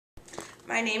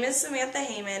My name is Samantha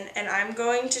Heyman, and I'm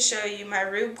going to show you my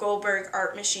Rube Goldberg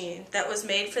art machine that was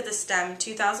made for the STEM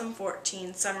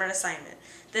 2014 summer assignment.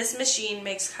 This machine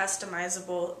makes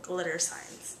customizable glitter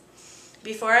signs.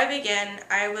 Before I begin,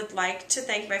 I would like to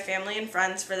thank my family and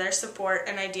friends for their support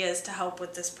and ideas to help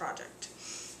with this project.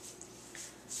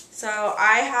 So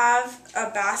I have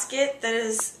a basket that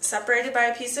is separated by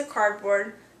a piece of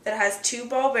cardboard that has 2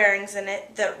 ball bearings in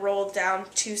it that roll down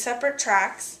 2 separate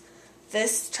tracks.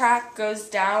 This track goes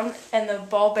down and the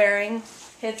ball bearing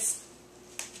hits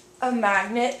a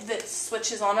magnet that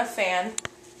switches on a fan,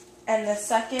 and the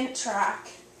second track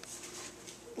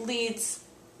leads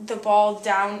the ball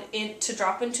down to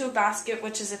drop into a basket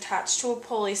which is attached to a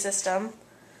pulley system,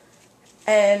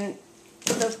 and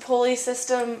the pulley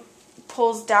system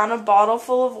pulls down a bottle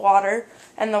full of water,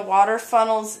 and the water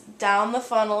funnels down the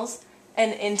funnels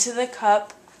and into the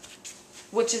cup,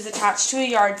 which is attached to a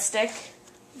yardstick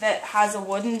that has a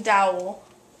wooden dowel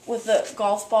with a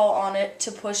golf ball on it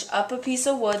to push up a piece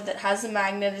of wood that has a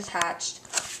magnet attached,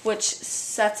 which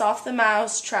sets off the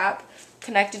mouse trap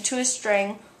connected to a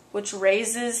string, which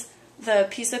raises the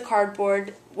piece of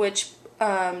cardboard, which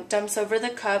dumps over the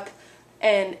cup,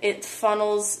 and it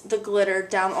funnels the glitter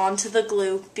down onto the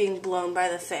glue being blown by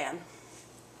the fan.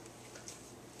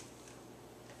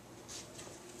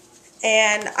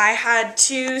 And I had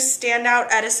 2 standout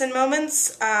Edison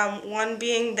moments, one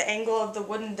being the angle of the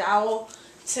wooden dowel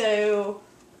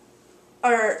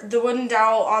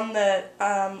on the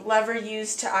lever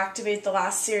used to activate the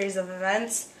last series of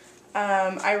events.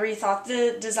 I rethought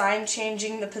the design,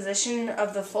 changing the position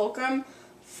of the fulcrum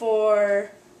for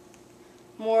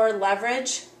more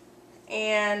leverage,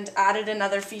 and added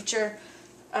another feature,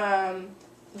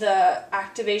 the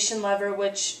activation lever,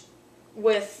 which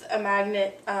with a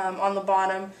magnet on the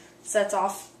bottom sets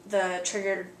off the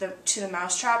trigger to the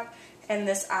mousetrap, and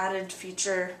this added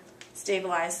feature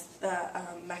stabilized the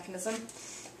mechanism.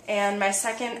 And my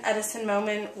second Edison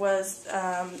moment was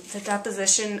the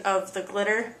deposition of the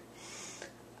glitter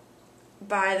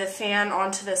by the fan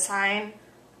onto the sign.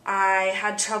 I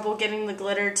had trouble getting the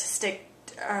glitter to stick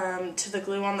to the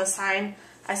glue on the sign.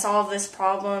 I solved this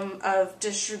problem of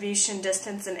distribution,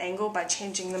 distance, and angle by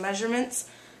changing the measurements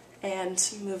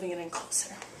and moving it in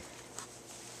closer.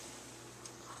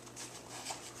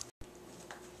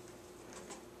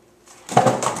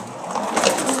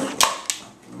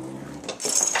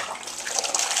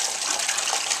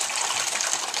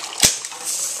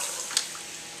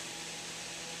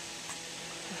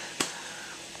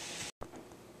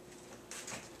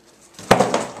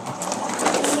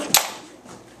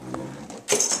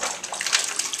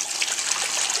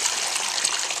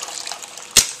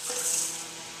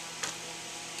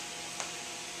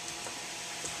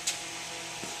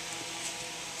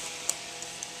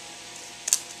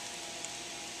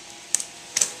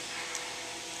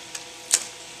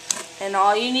 And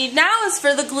all you need now is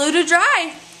for the glue to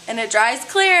dry, and it dries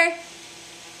clear.